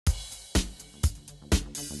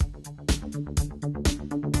I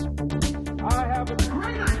have a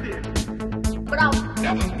great idea. But I'll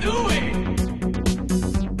Never do it.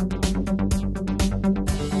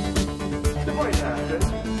 The voice actor.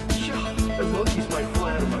 Sure, the monkey's might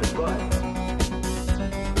fly out of my butt.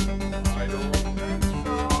 I don't think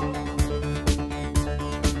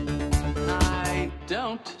so. I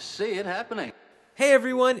don't see it happening. Hey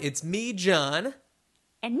everyone, it's me, John,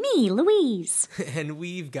 And me, Louise. and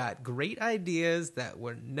we've got great ideas that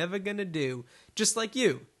we're never gonna do, just like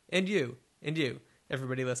you, and you, and you,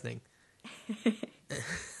 everybody listening.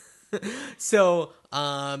 So,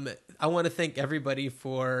 I want to thank everybody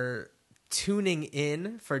for tuning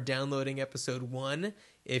in, for downloading episode 1.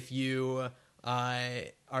 If you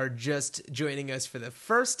are just joining us for the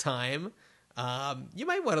first time, you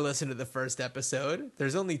might want to listen to the first episode.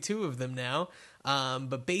 There's only 2 of them now.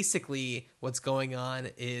 But basically what's going on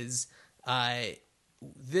is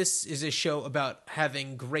this is a show about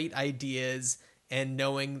having great ideas and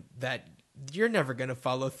knowing that you're never going to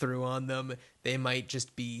follow through on them. They might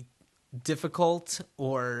just be difficult,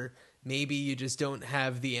 or maybe you just don't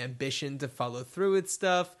have the ambition to follow through with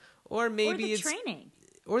stuff, or maybe Or it's training.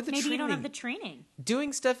 or the Maybe training. you don't have the training.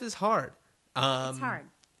 Doing stuff is hard. It's hard.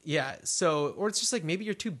 Yeah, so, or it's just like maybe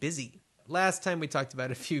you're too busy. Last time we talked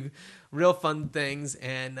about a few real fun things,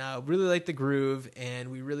 and really like the groove, and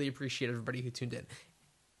we really appreciate everybody who tuned in.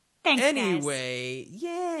 Thanks, guys. Anyway,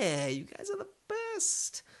 yeah, you guys are the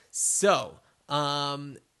best. So,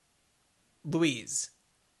 Louise,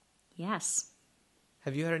 Yes.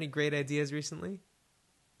 have you had any great ideas recently?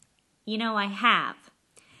 You know, I have.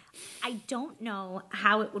 I don't know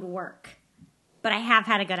how it would work, but I have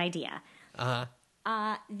had a good idea.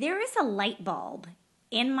 There is a light bulb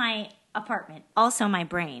in my apartment, also my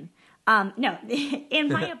brain. No, in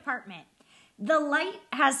my apartment. The light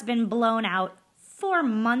has been blown out for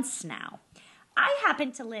months now. I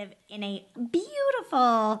happen to live in a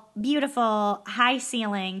beautiful, beautiful,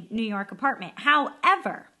 high-ceiling New York apartment.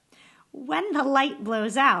 However, when the light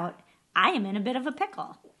blows out, I am in a bit of a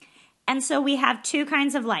pickle. And so we have 2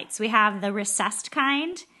 kinds of lights. We have the recessed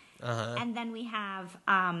kind, and then we have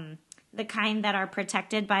the kind that are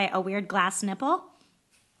protected by a weird glass nipple.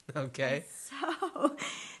 Okay. So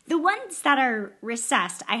the ones that are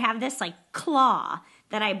recessed, I have this like claw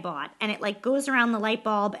that I bought, and it like goes around the light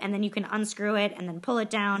bulb, and then you can unscrew it and then pull it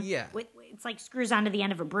down. Yeah. It's like screws onto the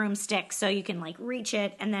end of a broomstick, so you can like reach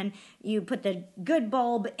it, and then you put the good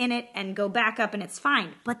bulb in it and go back up, and it's fine.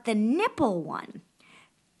 But the nipple one,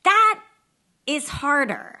 that is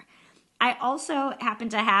harder. I also happen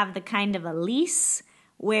to have the kind of a lease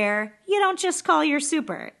where you don't just call your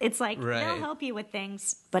super. It's like, Right. they'll help you with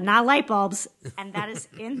things, but not light bulbs, and that is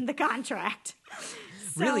in the contract.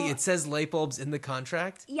 So, Really? It says light bulbs in the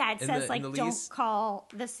contract? yeah, it In says the like, don't lease? call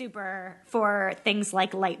the super for things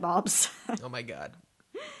like light bulbs. Oh my God.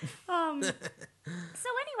 So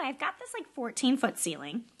anyway, I've got this like 14-foot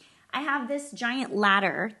ceiling. I have this giant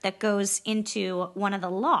ladder that goes into one of the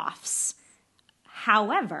lofts.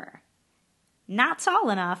 However, not tall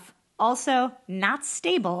enough, also not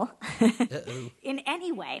stable in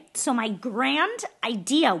any way. So my grand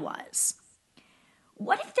idea was,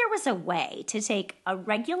 what if there was a way to take a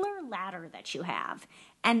regular ladder that you have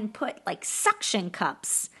and put like suction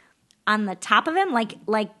cups on the top of him,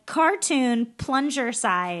 like cartoon plunger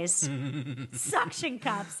size suction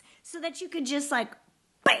cups, so that you could just like,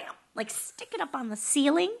 bam, like stick it up on the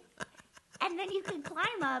ceiling, and then you can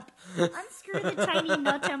climb up, unscrew the tiny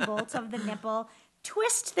nut and bolts of the nipple,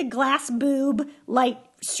 twist the glass boob light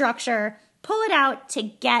structure, pull it out to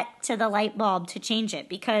get to the light bulb to change it,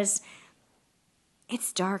 because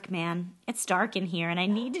it's dark, man. It's dark in here, and I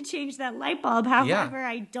need to change that light bulb. However,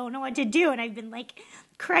 I don't know what to do, and I've been like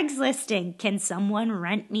Craigslisting, can someone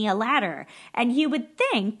rent me a ladder? And you would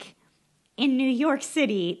think in New York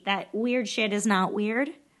City that weird shit is not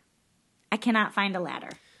weird. I cannot find a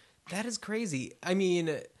ladder. That is crazy. I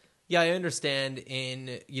mean, yeah, I understand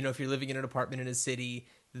if you're living in an apartment in a city,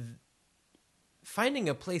 finding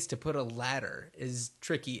a place to put a ladder is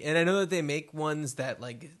tricky. And I know that they make ones that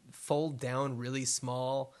like fold down really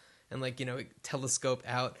small and like, telescope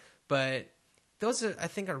out, but those I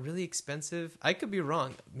think are really expensive. I could be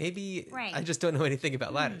wrong. Maybe Right. I just don't know anything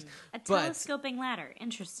about ladders. A But telescoping ladder.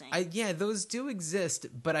 Interesting. those do exist,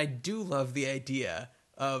 but I do love the idea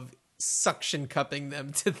of suction cupping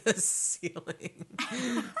them to the ceiling.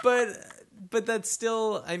 but that's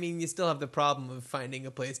still, I mean, you still have the problem of finding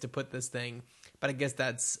a place to put this thing. But I guess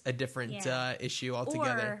that's a different issue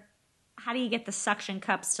altogether. Or how do you get the suction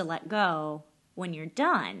cups to let go when you're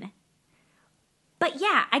done? But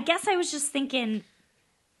yeah, I guess I was just thinking,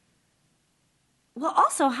 Well,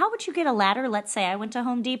 also, how would you get a ladder? Let's say I went to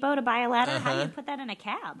Home Depot to buy a ladder. How do you put that in a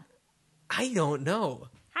cab? I don't know.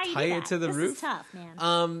 How do you Tie do it that? to the This roof. is tough,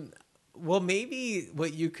 man. Well, maybe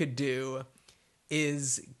what you could do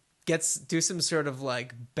is do some sort of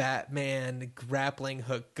like Batman grappling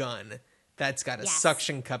hook gun that's got a Yes.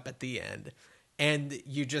 suction cup at the end, and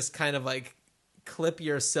you just kind of like clip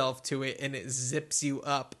yourself to it, and it zips you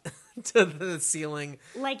up to the ceiling.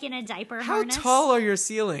 Like in a diaper How harness. tall are your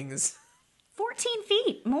ceilings? 14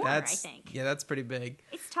 feet more, I That's think. yeah, that's pretty big.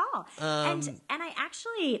 It's tall. And I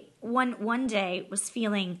actually one day was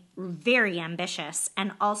feeling very ambitious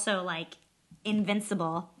and also like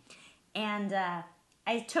invincible. And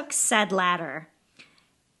I took said ladder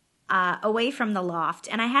away from the loft,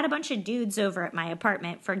 and I had a bunch of dudes over at my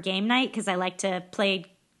apartment for game night because I like to play,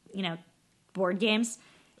 board games.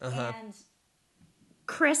 And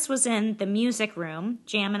Chris was in the music room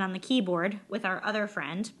jamming on the keyboard with our other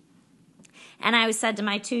friend. And I said to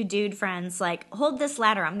my two dude friends, like, hold this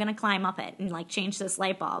ladder. I'm going to climb up it and, like, change this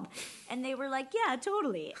light bulb. And they were like, yeah,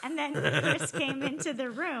 totally. And then Chris came into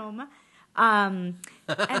the room and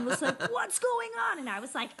was like, what's going on? And I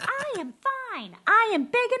was like, I am fine. I am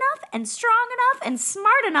big enough and strong enough and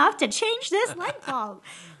smart enough to change this light bulb.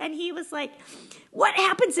 And he was like, what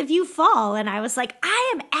happens if you fall? And I was like,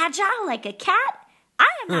 I am agile like a cat. I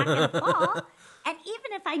am not going to fall. And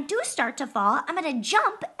even if I do start to fall, I'm going to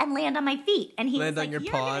jump and land on my feet. And he Land was on like, your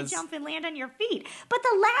you're going paws. to jump and land on your feet. But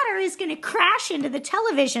the ladder is going to crash into the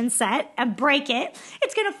television set and break it.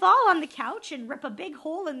 It's going to fall on the couch and rip a big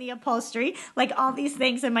hole in the upholstery. Like all these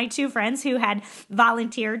things. And my two friends who had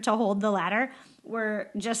volunteered to hold the ladder were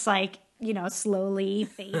just like, slowly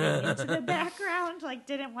fading into the background. Like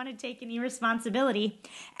didn't want to take any responsibility.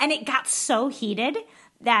 And it got so heated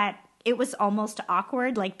that it was almost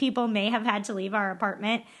awkward. Like people may have had to leave our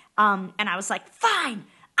apartment. And I was like, fine,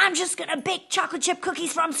 I'm just going to bake chocolate chip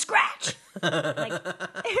cookies from scratch. Like,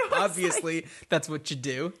 it was Obviously, that's what you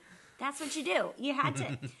do. that's what you do. You had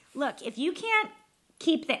to look, if you can't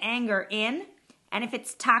keep the anger in and if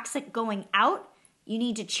it's toxic going out, you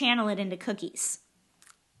need to channel it into cookies.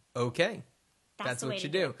 Okay. That's That's the what way you to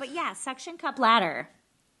do. it. But yeah, suction cup ladder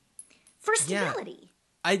for Yeah. stability.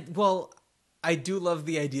 I do love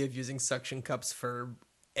the idea of using suction cups for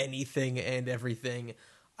anything and everything.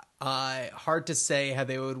 Hard to say how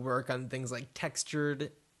they would work on things like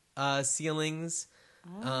textured ceilings.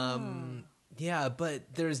 Yeah,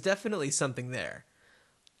 but there's definitely something there.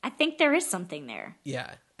 I think there is something there.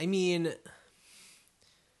 Yeah. I mean,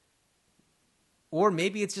 or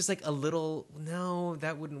maybe it's just like a little, no,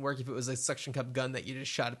 that wouldn't work if it was a suction cup gun that you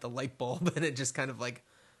just shot at the light bulb and it just kind of like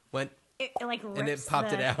went, It like rips and it popped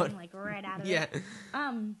the it out. thing, like right out of yeah. it.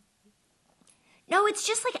 No, it's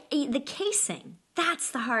just like the casing.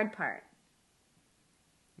 That's the hard part.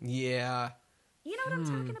 Yeah. You know what I'm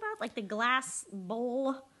talking about? Like the glass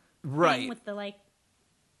bowl Right. thing with the like.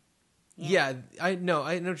 Yeah, I know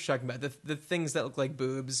what you're talking about. The things that look like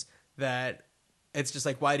boobs that it's just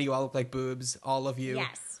like, why do you all look like boobs? All of you.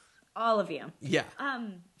 Yes, all of you. Yeah.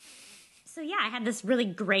 So yeah, I had this really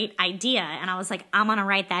great idea, and I was like, I'm gonna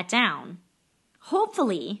write that down.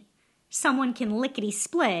 Hopefully, someone can lickety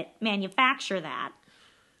split manufacture that.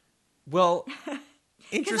 Well, Because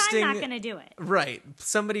interesting. I'm not gonna do it. Right.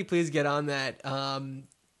 Somebody please get on that.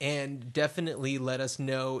 And definitely let us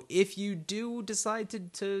know if you do decide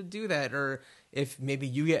to do that, or if maybe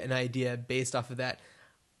you get an idea based off of that.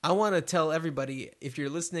 I want to tell everybody, if you're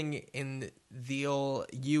listening in the old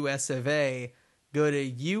US of A, go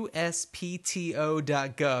to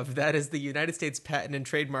uspto.gov. That is the United States Patent and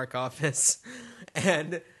Trademark Office.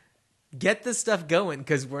 And get this stuff going,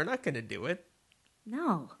 because we're not going to do it.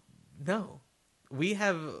 No. No. We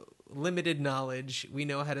have limited knowledge. We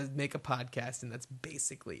know how to make a podcast, and that's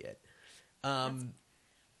basically it.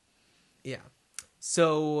 Yeah.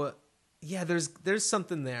 So, yeah, there's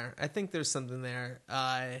something there. I think there's something there.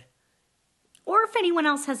 Or if anyone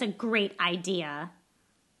else has a great idea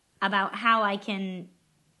about how I can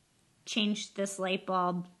change this light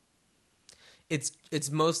bulb. It's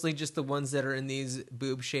mostly just the ones that are in these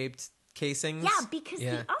boob-shaped casings. Yeah, because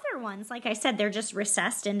the other ones, like I said, they're just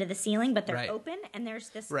recessed into the ceiling, but they're Right. open, and there's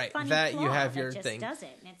this Right, funny that claw you have that your just thing. does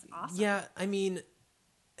it, and it's awesome. Yeah, I mean,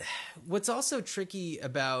 what's also tricky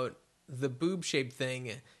about the boob-shaped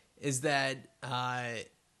thing is that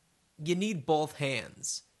you need both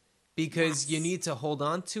hands, because you Yes. need to hold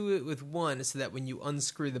on to it with one so that when you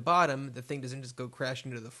unscrew the bottom, the thing doesn't just go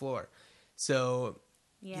crashing to the floor. So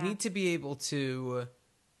Yeah. you need to be able to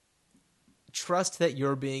trust that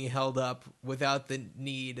you're being held up without the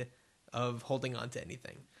need of holding on to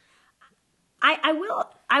anything.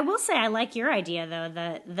 I will say I like your idea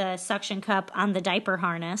though, the suction cup on the diaper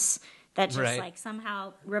harness that just Right. like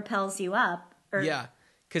somehow repels you up. Or, Yeah,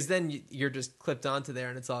 because then you're just clipped onto there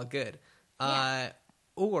and it's all good. Yeah.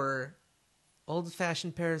 Or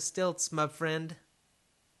old-fashioned pair of stilts, my friend.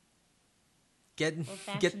 Get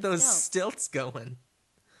Old-fashioned those stilts. stilts going.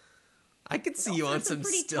 I could see you Those on are some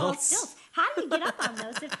pretty tall stilts. stilts. How do you get up on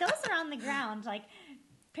those? If those are on the ground, like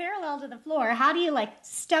parallel to the floor, how do you like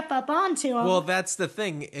step up onto them? Well, that's the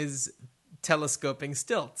thing, is telescoping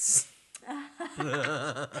stilts.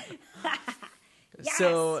 Yes.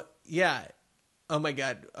 So, yeah. Oh my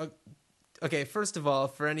God. Okay, first of all,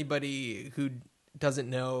 for anybody who doesn't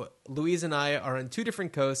know, Louise and I are on two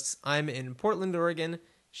different coasts. I'm in Portland, Oregon.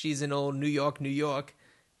 She's in old New York, New York.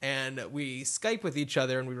 And we Skype with each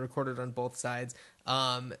other and we recorded on both sides.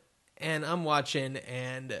 And I'm watching,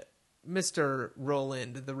 and Mr.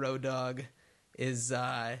 Roland, the road dog, is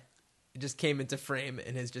just came into frame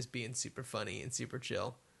and is just being super funny and super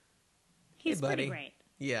chill. He's Hey, buddy. pretty great.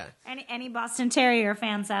 Yeah. Any Boston Terrier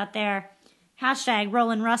fans out there? Hashtag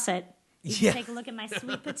Roland Russet. You can Yeah. take a look at my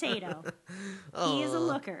sweet potato. He is a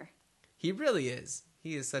looker. He really is.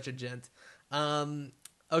 He is such a gent.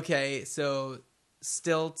 Okay, so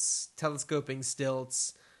stilts, telescoping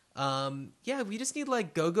stilts. Yeah, we just need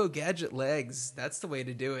like go-go gadget legs. That's the way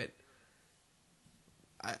to do it.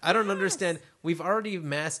 I don't understand. We've already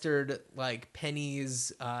mastered like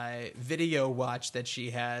Penny's video watch that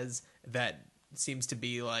she has that seems to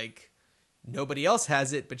be like nobody else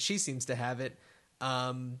has it, but she seems to have it.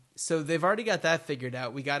 So they've already got that figured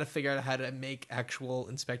out. We got to figure out how to make actual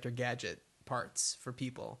Inspector Gadget parts for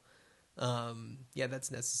people. Yeah,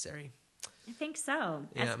 that's necessary. I think so.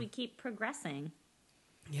 Yeah. As we keep progressing.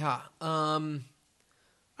 Yeah. All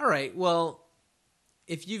right. Well,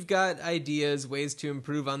 if you've got ideas, ways to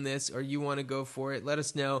improve on this, or you want to go for it, let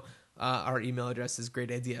us know. Our email address is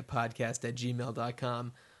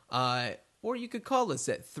greatideapodcast@gmail.com. Or you could call us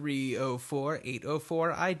at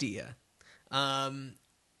 304-804-IDEA.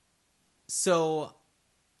 So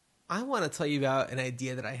I want to tell you about an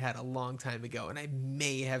idea that I had a long time ago, and I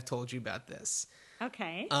may have told you about this.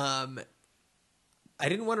 Okay. I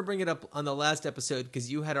didn't want to bring it up on the last episode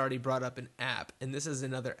because you had already brought up an app, and this is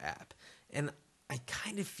another app. And I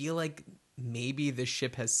kind of feel like maybe the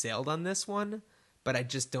ship has sailed on this one, but I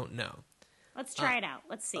just don't know. Let's try it out.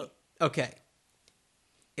 Let's see. Okay.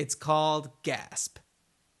 It's called Gasp.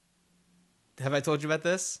 Have I told you about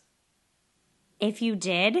this? If you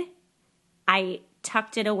did, I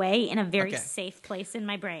tucked it away in a very Okay. safe place in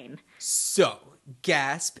my brain. So,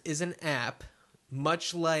 Gasp is an app,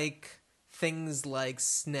 much like things like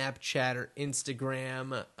Snapchat or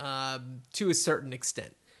Instagram, to a certain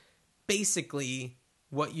extent. Basically,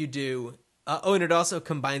 what you do... and it also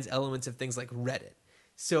combines elements of things like Reddit.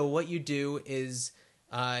 So what you do is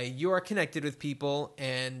you are connected with people,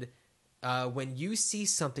 and when you see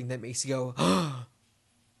something that makes you go, oh,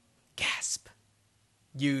 gasp,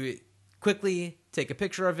 you quickly take a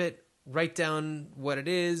picture of it, write down what it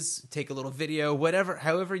is, take a little video, whatever,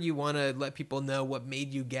 however you want to let people know what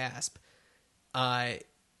made you gasp.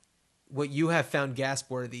 What you have found gasp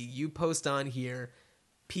worthy, you post on here.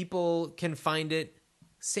 People can find it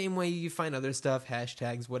same way you find other stuff,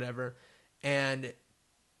 hashtags, whatever, and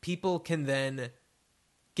people can then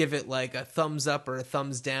give it like a thumbs up or a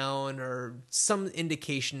thumbs down or some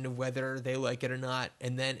indication of whether they like it or not,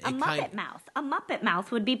 and then A Muppet mouth. A Muppet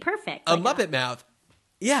mouth would be perfect. a Like Muppet mouth.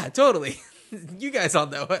 Yeah, totally. You guys all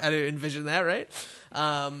know how to envision that, right?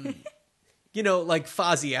 You know, like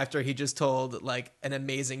Fozzie after he just told like an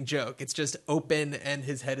amazing joke. It's just open and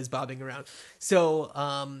his head is bobbing around. So,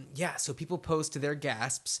 yeah, so people post to their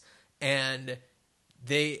gasps, and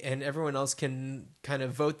everyone else can kind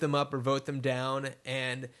of vote them up or vote them down.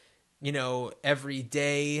 And, you know, every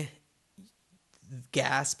day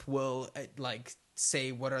Gasp will like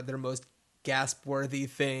say what are their most gasp worthy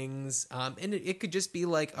things. And it could just be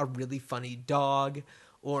like a really funny dog,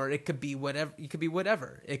 or it could be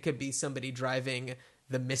whatever. It could be somebody driving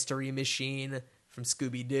the mystery machine from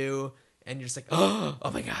Scooby-Doo, and you're just like, oh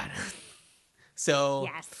my God. So,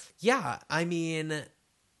 Yes. yeah, I mean,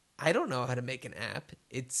 I don't know how to make an app.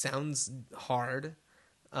 It sounds hard.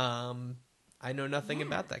 I know nothing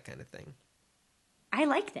about that kind of thing. I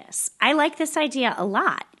like this. I like this idea a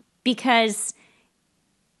lot because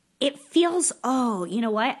it feels, you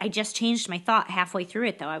know what? I just changed my thought halfway through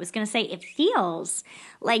it, though. I was going to say it feels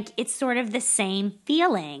like it's sort of the same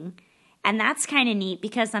feeling. And that's kind of neat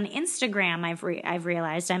because on Instagram, I've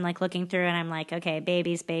realized I'm like looking through and I'm like, okay,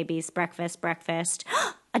 babies, breakfast.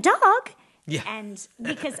 A dog. Yeah. And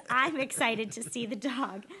because I'm excited to see the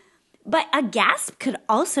dog. But a gasp could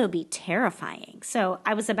also be terrifying. So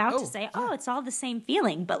I was about to Oh, say, yeah. it's all the same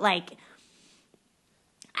feeling, but like,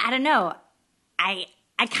 I don't know. I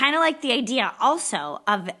kind of like the idea also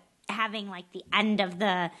of having like the end of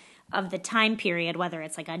the time period, whether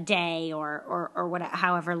it's like a day or whatever,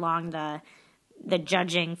 however long the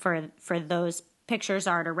judging for those pictures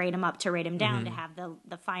are to rate them up, to rate them down, to have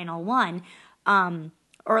the final one,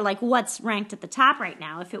 or like what's ranked at the top right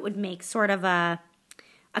now. If it would make sort of a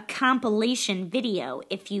compilation video,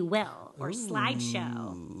 if you will, or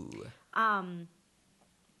slideshow.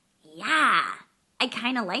 Yeah, I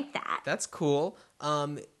kind of like that. That's cool.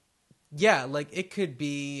 Yeah, like it could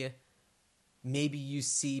be maybe you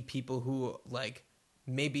see people who like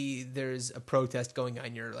maybe there's a protest going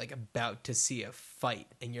on, you're like about to see a fight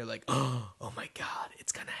and you're like, oh my God,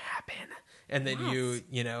 it's gonna happen. And then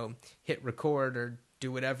you know, hit record or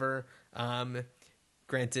do whatever.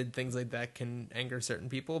 Granted, things like that can anger certain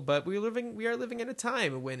people, but we are living in a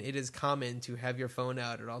time when it is common to have your phone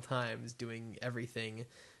out at all times, doing everything,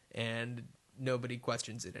 and nobody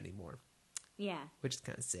questions it anymore. Yeah. Which is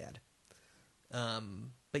kind of sad.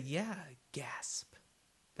 But yeah, gasp.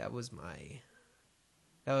 That was my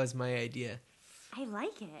idea. I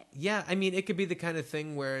like it. Yeah, I mean, it could be the kind of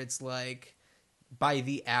thing where it's like by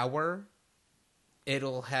the hour,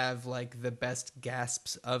 it'll have like the best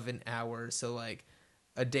gasps of an hour. So like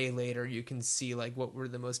a day later, you can see like what were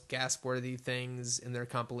the most gasp-worthy things in their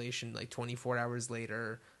compilation, like 24 hours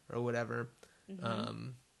later or whatever.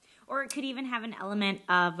 Or it could even have an element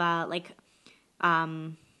of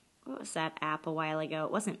what was that app a while ago?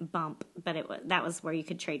 It wasn't Bump, but that was where you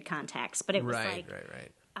could trade contacts. But it was right.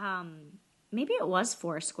 maybe it was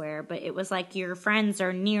Foursquare, but it was like your friends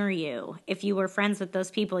are near you. If you were friends with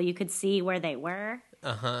those people, you could see where they were.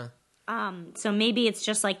 So maybe it's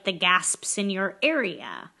just like the gasps in your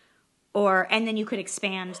area, and then you could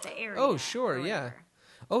expand the area. Oh, sure, yeah.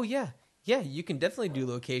 Oh, yeah. Yeah, you can definitely do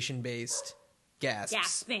location-based gasps.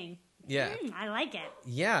 Gasping. Yeah. I like it.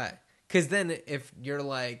 Yeah, because then if you're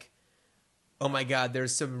like, oh my God,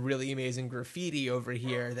 there's some really amazing graffiti over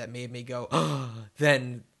here that made me go, oh,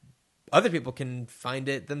 then other people can find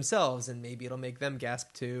it themselves and maybe it'll make them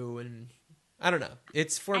gasp too. And I don't know.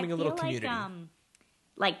 It's forming a little community.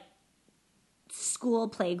 Like school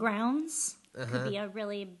playgrounds could be a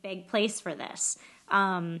really big place for this.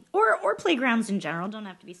 Or playgrounds in general. Don't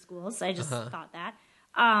have to be schools. I just thought that.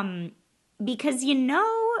 Because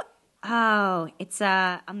it's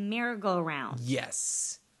a merry-go-round.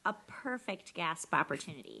 Yes. A perfect gasp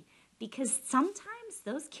opportunity. Because sometimes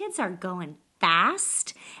those kids are going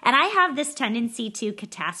fast. And I have this tendency to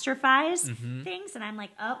catastrophize things. And I'm like,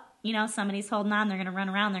 somebody's holding on. They're going to run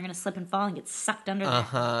around. They're going to slip and fall and get sucked under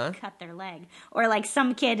that, cut their leg. Or like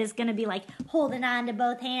some kid is going to be like holding on to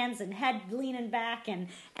both hands and head leaning back and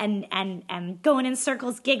going in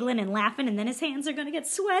circles, giggling and laughing. And then his hands are going to get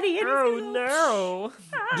sweaty. And no.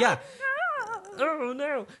 Yeah. Oh,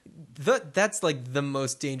 no. That's like the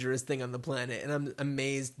most dangerous thing on the planet. And I'm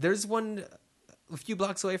amazed. There's one a few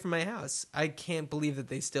blocks away from my house. I can't believe that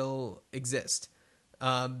they still exist.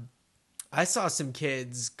 I saw some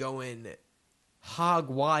kids going hog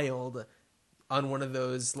wild on one of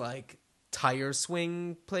those like tire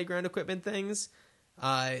swing playground equipment things.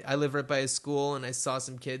 I live right by a school and I saw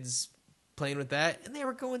some kids playing with that and they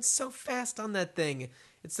were going so fast on that thing.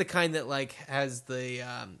 It's the kind that like has the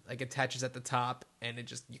like attaches at the top and it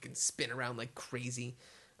just you can spin around like crazy.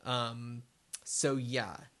 So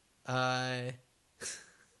yeah.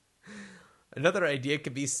 Another idea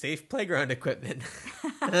could be safe playground equipment.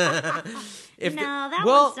 One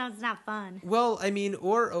sounds not fun. Well, I mean,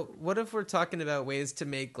 or what if we're talking about ways to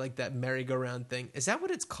make like that merry-go-round thing? Is that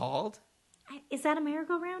what it's called? Is that a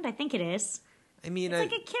merry-go-round? I think it is. I mean,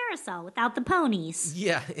 it's like a carousel without the ponies.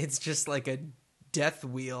 Yeah, it's just like a death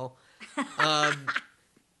wheel.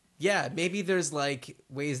 Yeah, maybe there's like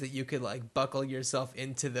ways that you could like buckle yourself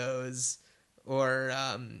into those, or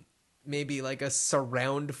maybe like a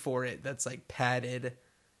surround for it that's like padded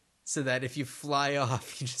so that if you fly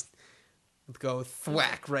off you just go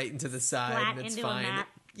thwack right into the side Flat and it's into a fine. mat.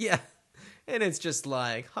 Yeah. And it's just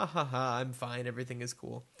like ha ha ha, I'm fine, everything is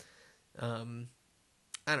cool. I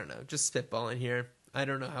don't know, just spitballing here. I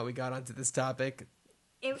don't know how we got onto this topic.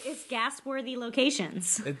 It's gasp-worthy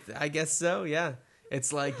locations. I guess so, yeah.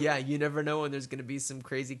 It's like, yeah, you never know when there's going to be some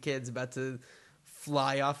crazy kids about to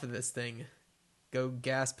fly off of this thing. Go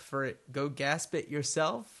gasp for it. Go gasp it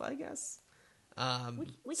yourself, I guess.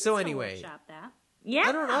 We so can anyway, workshop that. Yeah.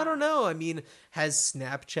 I don't know. I mean, has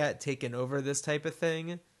Snapchat taken over this type of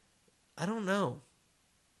thing? I don't know.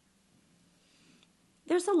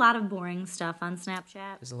 There's a lot of boring stuff on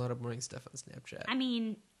Snapchat. There's a lot of boring stuff on Snapchat. I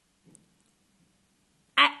mean,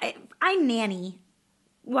 my nanny,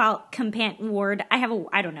 well, companion ward, I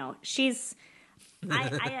don't know.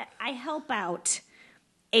 I help out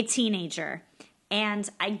a teenager, and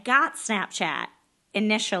I got Snapchat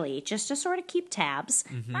initially just to sort of keep tabs,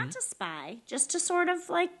 not to spy, just to sort of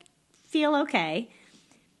like feel okay.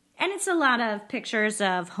 And it's a lot of pictures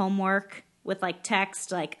of homework with like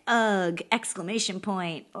text like ugh, exclamation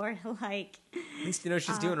point, or like At least you know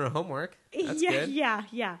she's doing her homework. That's yeah, good.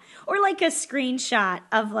 yeah. Or like a screenshot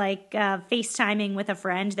of like FaceTiming with a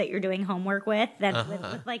friend that you're doing homework with, that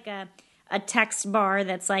with like a text bar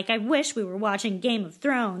that's like, I wish we were watching Game of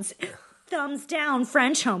Thrones. Thumbs down,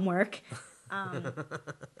 French homework. And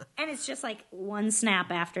it's just like one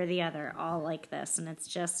snap after the other, all like this, and it's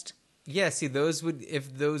just... Yeah, see,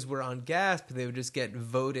 if those were on Gasp, they would just get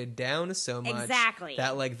voted down so much Exactly.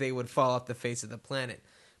 that like they would fall off the face of the planet.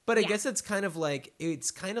 But I guess it's kind of like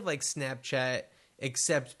Snapchat,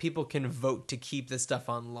 except people can vote to keep the stuff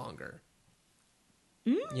on longer.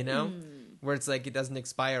 You know, where it's like it doesn't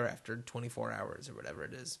expire after 24 hours or whatever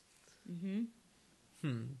it is.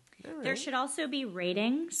 There should also be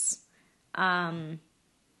ratings,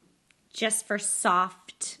 just for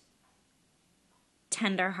soft,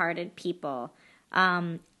 tender-hearted people.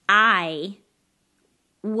 I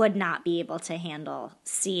would not be able to handle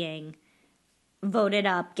seeing voted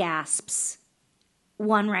up gasps,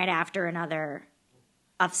 one right after another,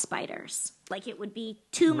 of spiders. Like, it would be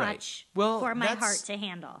too Right. much Well, for my that's- heart to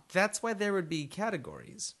handle. That's why there would be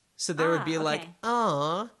categories. So there would be like, okay.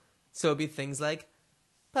 aw. So it'd be things like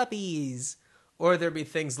puppies. Or there'd be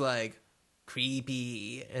things like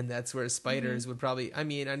creepy. And that's where spiders would probably... I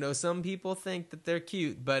mean, I know some people think that they're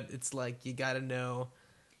cute, but it's like you gotta know,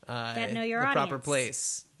 Know your the proper audience.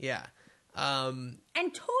 place. Yeah. And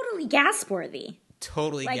totally gasp-worthy.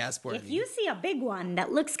 Totally Like, gasp-worthy. if you see a big one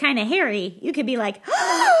that looks kind of hairy, you could be like,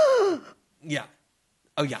 Yeah.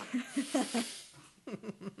 Oh, yeah.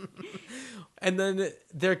 And then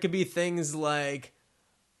there could be things like,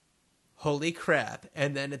 holy crap.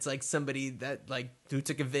 And then it's like somebody that like who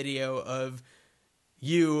took a video of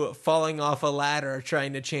you falling off a ladder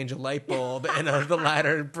trying to change a light bulb and the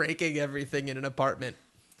ladder breaking everything in an apartment.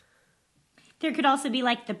 There could also be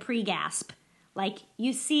like the pre-gasp. Like,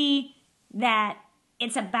 you see that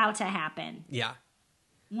it's about to happen. Yeah,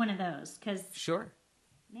 One of those. Because, sure.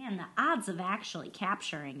 man, the odds of actually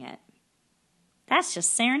capturing it, that's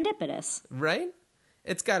just serendipitous. Right?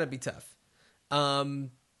 It's got to be tough.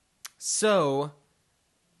 So,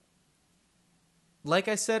 like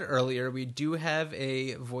I said earlier, we do have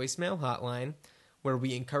a voicemail hotline where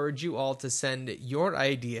we encourage you all to send your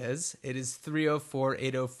ideas. It is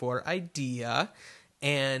 304-804-IDEA.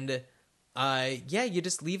 And, you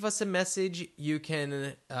just leave us a message. You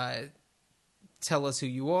can tell us who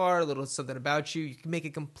you are, a little something about you. You can make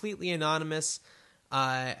it completely anonymous.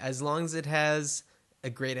 As long as it has a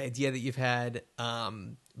great idea that you've had,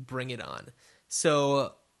 bring it on.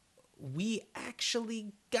 So we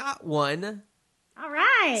actually got one. All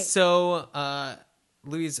right. So,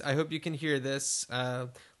 Louise, I hope you can hear this.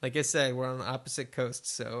 Like I said, we're on opposite coasts,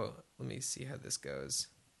 so let me see how this goes.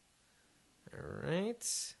 All right.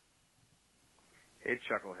 Hey,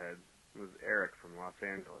 Chuckleheads. It was Eric from Los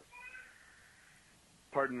Angeles.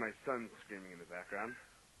 Pardon my son screaming in the background.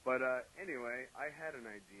 But anyway, I had an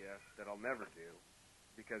idea that I'll never do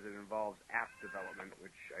because it involves app development,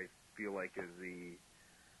 which I feel like is the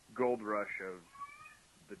gold rush of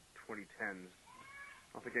the 2010s.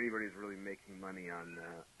 I don't think anybody's really making money on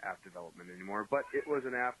app development anymore, but it was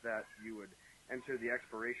an app that you would enter the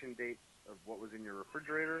expiration dates of what was in your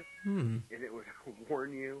refrigerator, and it would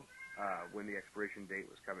warn you when the expiration date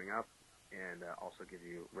was coming up, and also give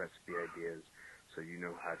you recipe ideas so you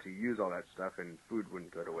know how to use all that stuff and food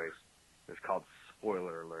wouldn't go to waste. It's called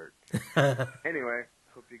Spoiler Alert. Anyway,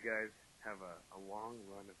 hope you guys have a long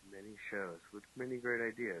run of many shows with many great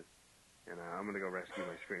ideas, and I'm going to go rescue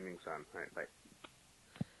my screaming son. All right, bye.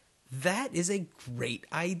 That is a great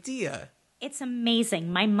idea. It's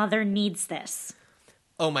amazing. My mother needs this.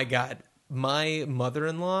 Oh my God. My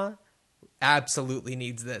mother-in-law absolutely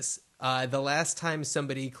needs this. The last time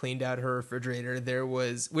somebody cleaned out her refrigerator,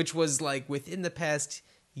 which was like within the past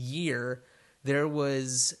year, there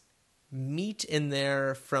was meat in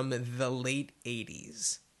there from the late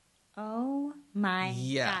 80s. Oh my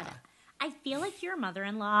Yeah. God. I feel like your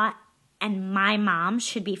mother-in-law and my mom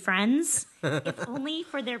should be friends, if only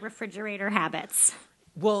for their refrigerator habits.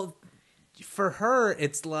 Well, for her,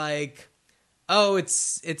 it's like, oh,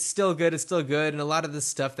 it's still good. It's still good. And a lot of the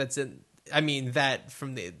stuff that's in, I mean, that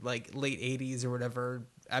from the like late 80s or whatever,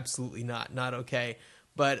 absolutely not okay.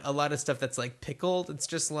 But a lot of stuff that's like pickled, it's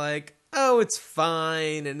just like, oh, it's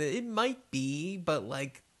fine. And it might be, but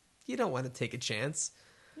like, you don't want to take a chance.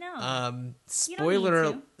 No. You don't need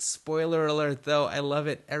to. Spoiler alert, though. I love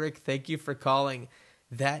it. Eric, thank you for calling.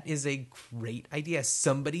 That is a great idea.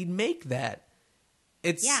 Somebody make that.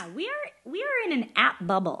 Yeah, we are in an app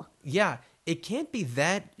bubble. Yeah, it can't be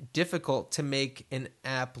that difficult to make an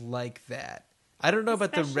app like that. I don't know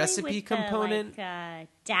about the Especially recipe with component. The,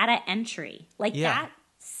 data entry. That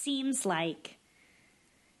seems like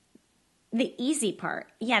the easy part.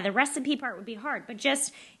 Yeah, the recipe part would be hard, but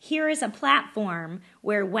just here is a platform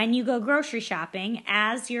where when you go grocery shopping,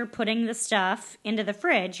 as you're putting the stuff into the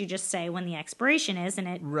fridge, you just say when the expiration is, and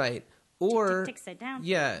it Right. Or ticks it down.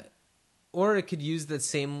 Yeah. Or it could use the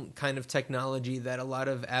same kind of technology that a lot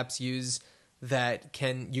of apps use that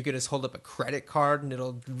you can just hold up a credit card and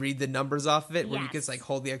it'll read the numbers off of it, where you can Yes. just like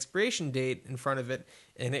hold the expiration date in front of it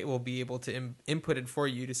and it will be able to input it for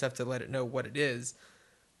you. You just have to let it know what it is.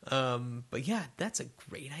 But yeah, that's a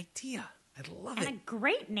great idea. I love And it. a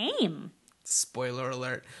great name. Spoiler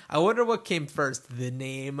alert. I wonder what came first, the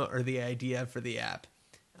name or the idea for the app.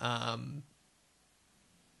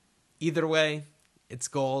 Either way, it's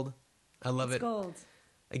gold. I love it. Gold.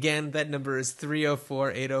 Again, that number is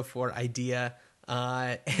 304-804-IDEA.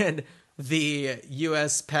 And the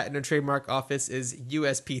U.S. Patent and Trademark Office is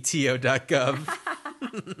uspto.gov.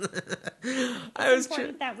 It's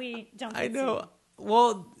important that we don't I get know. sued.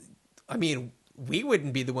 Well, I mean, we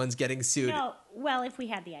wouldn't be the ones getting sued. No, well, if we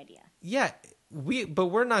had the idea. Yeah, but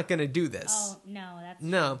we're not going to do this. Oh, no, that's...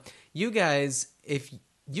 No, you guys, if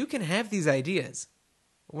you can have these ideas,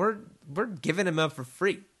 we're giving them up for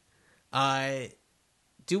free.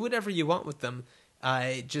 Do whatever you want with them.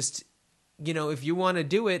 Just, if you want to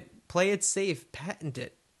do it, play it safe, patent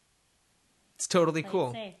it. It's totally Play it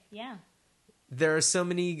cool. safe. Yeah. There are so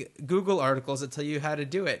many Google articles that tell you how to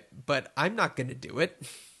do it, but I'm not going to do it.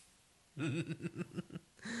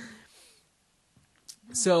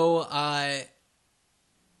 So I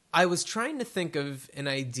was trying to think of an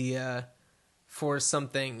idea for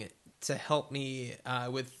something to help me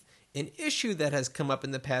with an issue that has come up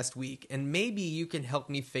in the past week, and maybe you can help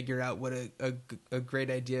me figure out what a great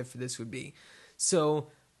idea for this would be. So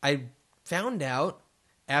I found out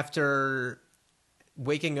after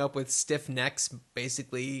waking up with stiff necks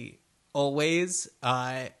basically always,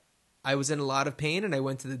 I was in a lot of pain, and I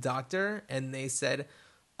went to the doctor, and they said,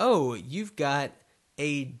 oh, you've got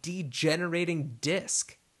a degenerating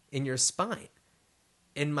disc in your spine,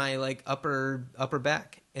 in my upper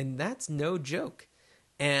back, and that's no joke.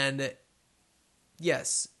 And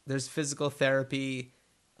yes, there's physical therapy.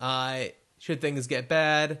 Should things get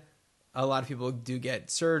bad, a lot of people do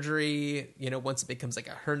get surgery, once it becomes like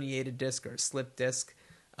a herniated disc or a slip disc.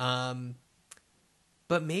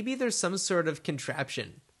 But maybe there's some sort of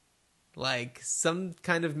contraption, like some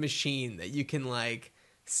kind of machine that you can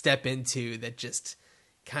step into that just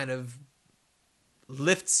kind of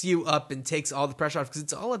lifts you up and takes all the pressure off, because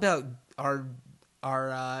it's all about our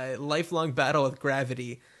lifelong battle with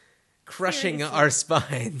gravity crushing Seriously. our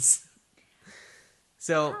spines.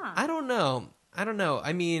 So I don't know.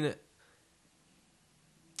 I mean,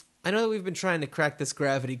 I know that we've been trying to crack this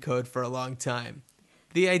gravity code for a long time.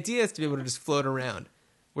 The idea is to be able to just float around.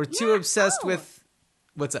 We're too obsessed with...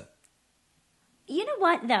 What's up? You know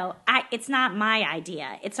what, though? It's not my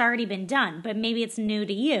idea. It's already been done, but maybe it's new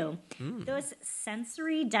to you. Those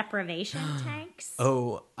sensory deprivation tanks.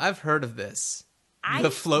 Oh, I've heard of this. I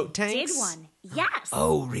The float tanks? did one. Yes.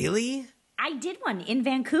 Oh, really? I did one in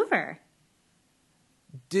Vancouver.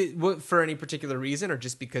 For any particular reason, or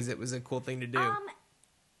just because it was a cool thing to do?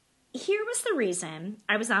 Here was the reason.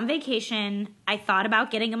 I was on vacation. I thought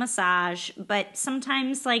about getting a massage, but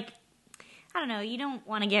sometimes, I don't know, you don't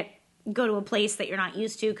want to go to a place that you're not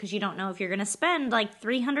used to because you don't know if you're going to spend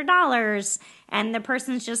 $300 and the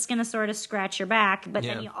person's just going to sort of scratch your back. But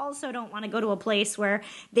then you also don't want to go to a place where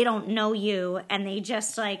they don't know you and they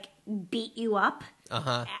just beat you up.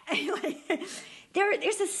 Uh-huh.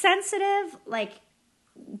 There's a sensitive,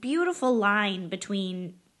 beautiful line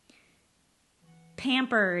between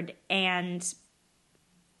pampered and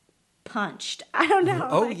punched. I don't know.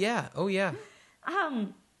 Oh, yeah.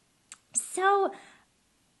 So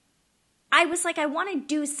I was I want to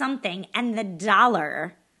do something, and the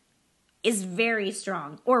dollar is very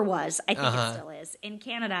strong, or was. I think it still is, in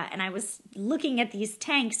Canada. And I was looking at these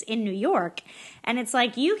tanks in New York, and it's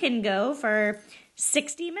you can go for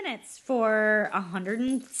 60 minutes for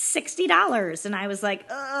 $160. And I was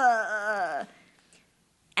ugh.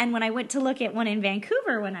 And when I went to look at one in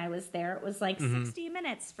Vancouver when I was there, it was 60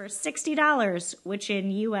 minutes for $60, which in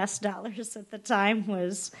US dollars at the time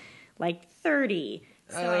was 30.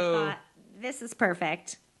 So I thought, this is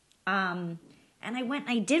perfect. And I went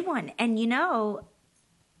and I did one. And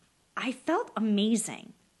I felt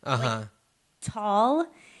amazing. Uh-huh. Tall,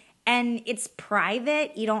 and it's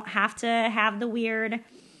private. You don't have to have the weird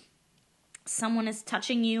someone is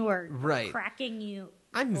touching you or Right. cracking you.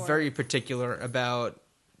 I'm or- very particular about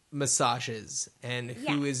massages and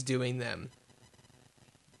who Yeah. is doing them.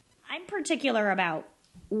 I'm particular about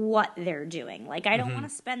what they're doing. Like, I don't Mm-hmm. want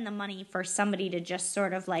to spend the money for somebody to just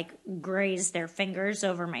sort of like graze their fingers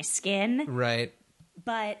over my skin. Right.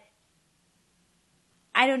 But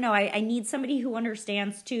I don't know. I need somebody who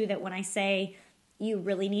understands too that when I say you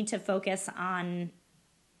really need to focus on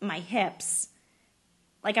my hips,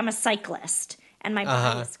 like I'm a cyclist and my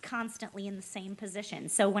body is constantly in the same position.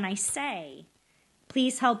 So when I say,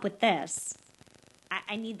 please help with this,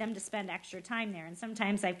 I need them to spend extra time there. And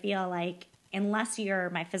sometimes I feel like unless you're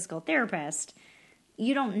my physical therapist,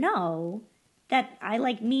 you don't know that I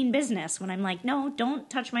like mean business when I'm like, no, don't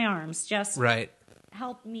touch my arms. Just Right.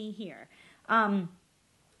 help me here.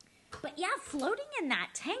 But yeah, floating in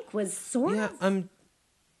that tank was sort Yeah, of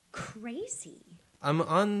crazy. I'm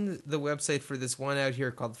on the website for this one out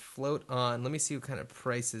here called Float On. Let me see what kind of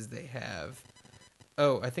prices they have.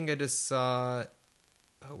 Oh, I think I just saw...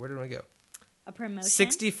 Oh, where did I go? A promotion.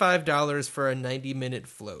 $65 for a 90-minute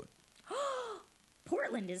float.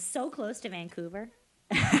 Portland is so close to Vancouver.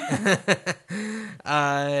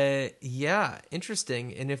 Yeah,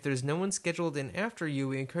 interesting. And if there's no one scheduled in after you,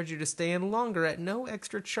 we encourage you to stay in longer at no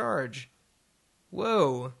extra charge.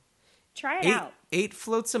 Whoa. Try it out. 8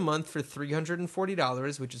 floats a month for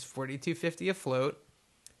 $340, which is $42.50 a float.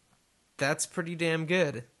 That's pretty damn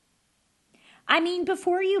good. I mean,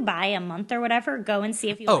 before you buy a month or whatever, go and see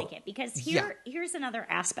if you Oh, like it. Because yeah. here's another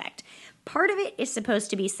aspect. Part of it is supposed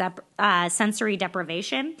to be sensory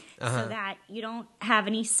deprivation, so that you don't have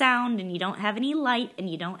any sound and you don't have any light and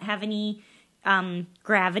you don't have any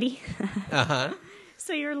gravity. Uh-huh.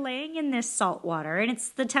 So you're laying in this salt water, and it's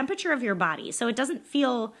the temperature of your body. So it doesn't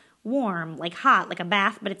feel warm, like hot, like a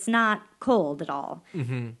bath, but it's not cold at all.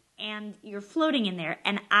 Mm-hmm. And you're floating in there.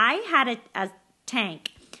 And I had a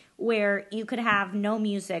tank where you could have no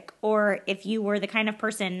music, or if you were the kind of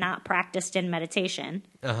person not practiced in meditation,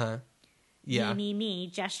 Yeah. me,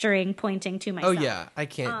 gesturing, pointing to Oh, myself. yeah. I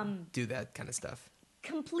can't do that kind of stuff.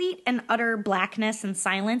 Complete and utter blackness and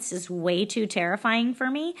silence is way too terrifying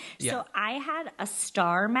for me. Yeah. So I had a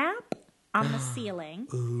star map on the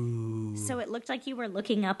ceiling. So it looked like you were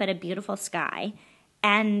looking up at a beautiful sky.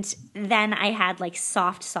 And then I had like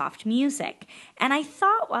soft music. And I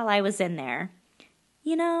thought while I was in there,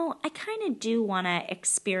 you know, I kind of do want to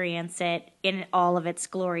experience it in all of its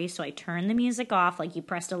glory. So I turned the music off, like you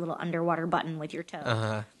pressed a little underwater button with your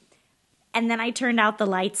toe. And then I turned out the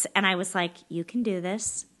lights and I was like, you can do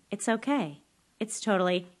this. It's okay. It's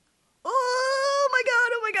totally, oh my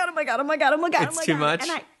God, oh my God, oh my God, oh my God, oh my God. It's oh my too God. much?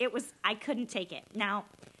 And I couldn't take it. Now,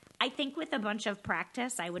 I think with a bunch of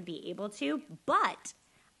practice, I would be able to, but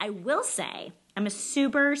I will say I'm a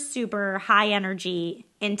super, super high energy,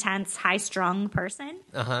 intense, high strung person.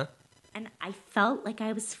 And I felt like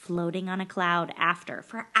I was floating on a cloud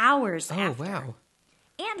for hours Oh, after. wow.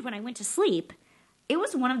 And when I went to sleep, it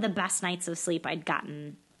was one of the best nights of sleep I'd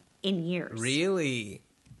gotten in years. Really?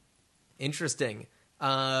 Interesting.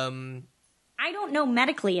 I don't know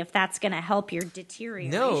medically if that's going to help your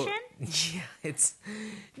deterioration. No. Yeah, it's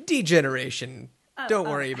degeneration. Don't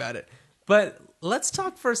worry about it. But let's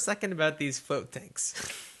talk for a second about these float tanks.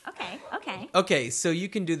 Okay. Okay, so you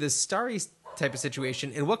can do this starry type of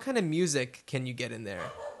situation. And what kind of music can you get in there?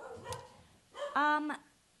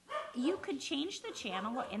 You could change the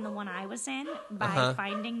channel in the one I was in by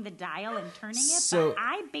finding the dial and turning it. So- but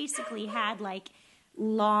I basically had like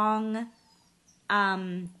long,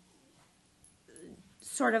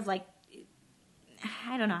 sort of like,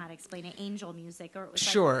 I don't know how to explain it, angel music, or it was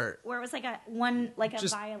Sure. like, where it was like a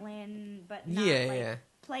Just- violin, but not Yeah, like yeah.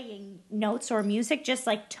 playing notes or music, just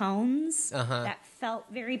like tones that felt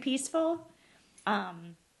very peaceful.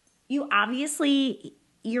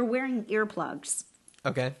 You're wearing earplugs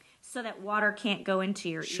Okay. so that water can't go into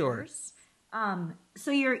your Sure. ears.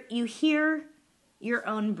 So you hear your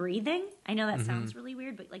own breathing. I know that sounds really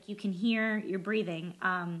weird, but like you can hear your breathing.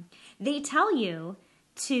 They tell you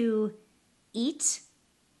to eat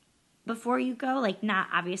before you go, like not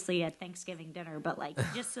obviously at Thanksgiving dinner, but like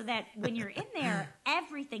just so that when you're in there,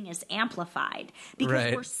 everything is amplified because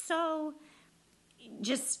Right. we're so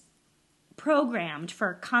just programmed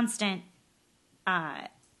for constant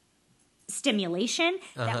stimulation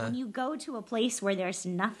that when you go to a place where there's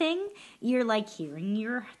nothing, you're like hearing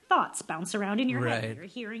your thoughts bounce around in your head. Right. You're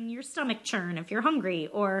hearing your stomach churn if you're hungry,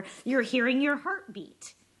 or you're hearing your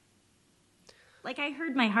heartbeat. Like I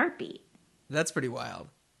heard my heartbeat. That's pretty wild.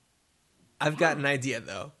 I've got an idea,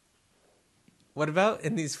 though. What about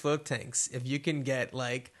in these float tanks, if you can get,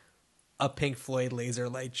 like, a Pink Floyd laser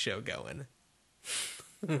light show going?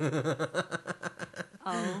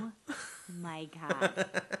 Oh my God.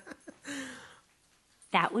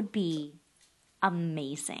 That would be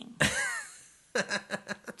amazing.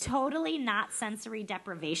 Totally not sensory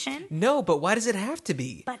deprivation, No, but why does it have to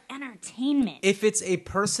be? but entertainment. If it's a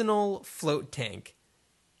personal float tank,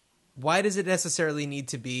 why does it necessarily need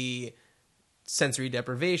to be sensory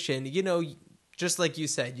deprivation? You know, just like you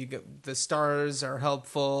said, the stars are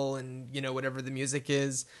helpful and, you know, whatever the music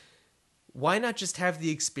is. Why not just have the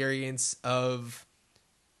experience of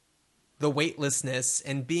the weightlessness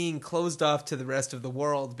and being closed off to the rest of the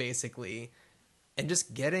world, basically, and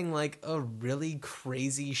just getting, like, a really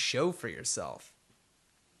crazy show for yourself?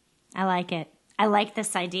 I like it. I like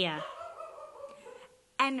this idea.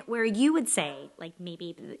 And where you would say, like,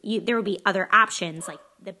 maybe there would be other options, like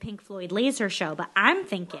the Pink Floyd laser show, but I'm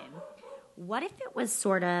thinking, what if it was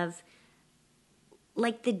sort of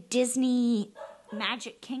like the Disney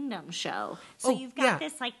Magic Kingdom show? So you've got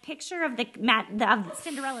this, like, picture of of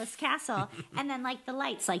Cinderella's castle, and then, like, the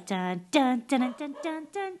lights, like, dun dun dun dun dun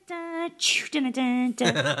dun dun dun dun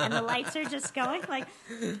dun, and the lights are just going, like,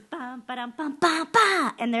 bum ba dum bum ba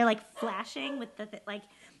ba, and they're, like, flashing with like,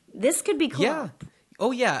 this could be cool. Yeah.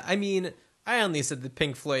 Oh, yeah. I mean, I only said the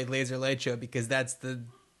Pink Floyd laser light show because that's the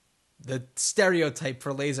stereotype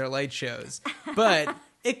for laser light shows. But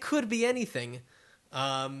it could be anything.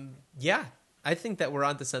 Yeah. I think that we're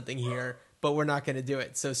onto something here, but we're not going to do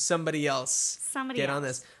it. So somebody else get on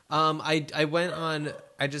this.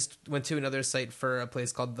 I just went to another site for a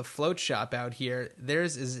place called The Float Shop out here.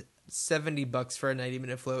 Theirs is $70 for a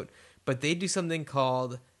 90-minute float, but they do something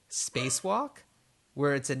called Spacewalk,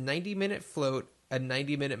 where it's a 90-minute float, a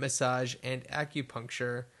 90-minute massage, and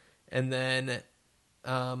acupuncture, and then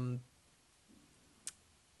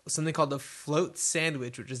something called the Float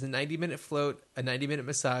Sandwich, which is a 90-minute float, a 90-minute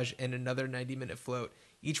massage, and another 90-minute float.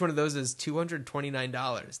 Each one of those is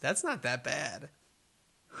 $229. That's not that bad.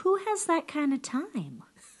 Who has that kind of time?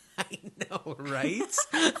 I know, right? It's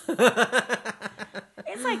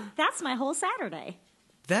like, that's my whole Saturday.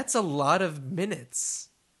 That's a lot of minutes.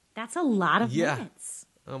 That's a lot of minutes.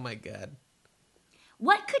 Oh, my God.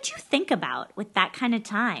 What could you think about with that kind of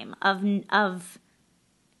time of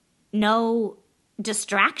no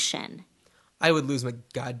distraction? I would lose my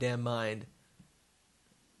goddamn mind.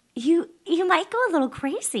 You might go a little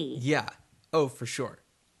crazy. Yeah. Oh, for sure.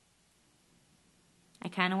 I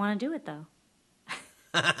kind of want to do it, though.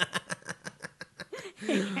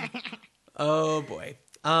 Oh, boy.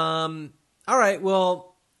 All right.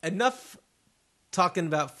 Well, enough talking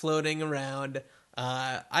about floating around.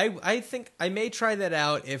 I think I may try that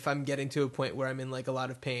out if I'm getting to a point where I'm in, like, a lot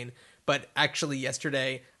of pain. But actually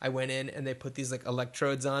yesterday I went in and they put these, like,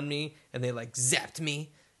 electrodes on me and they, like, zapped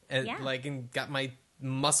me and and got my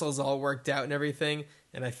muscles all worked out and everything.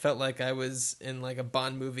 And I felt like I was in, like, a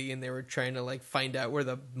Bond movie and they were trying to, like, find out where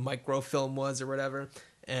the microfilm was or whatever.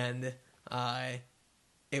 And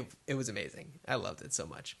it was amazing. I loved it so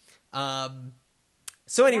much.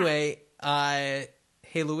 So anyway,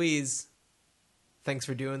 hey, Louise, thanks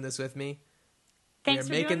for doing this with me. Thanks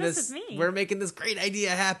for doing this with me. We're making this great idea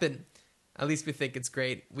happen. At least we think it's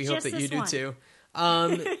great. We hope that you do too.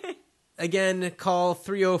 Again, call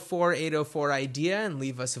 304-804-IDEA and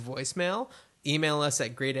leave us a voicemail. Email us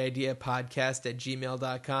at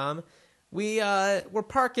greatideapodcast@gmail.com. We're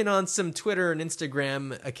parking on some Twitter and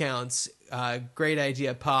Instagram accounts, Great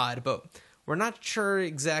Idea Pod, but we're not sure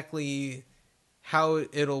exactly how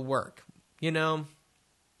it'll work. You know,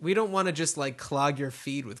 we don't want to just, like, clog your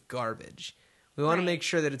feed with garbage. We want to make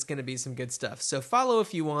sure that it's going to be some good stuff. So follow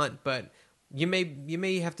if you want, but you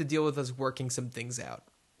may have to deal with us working some things out.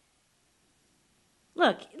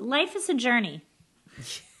 Look, life is a journey.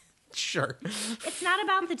 Sure. It's not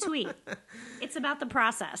about the tweet. It's about the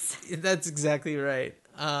process. That's exactly right.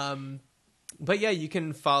 But yeah, you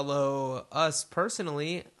can follow us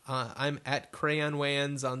personally. I'm at Crayon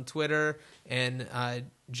Wayans on Twitter and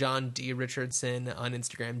John D. Richardson on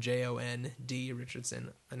Instagram, Jon D.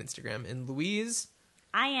 Richardson on Instagram. And Louise?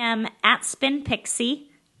 I am at Spin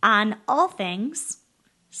Pixie on all things.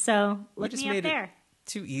 So look me up there.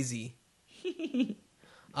 Too easy.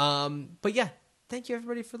 But yeah, thank you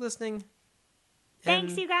everybody for listening.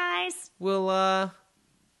 Thanks, you guys. We'll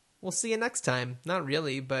see you next time. Not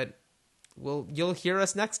really, but you'll hear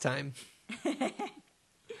us next time.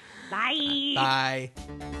 Bye. Bye.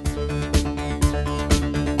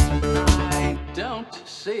 I don't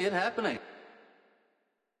see it happening.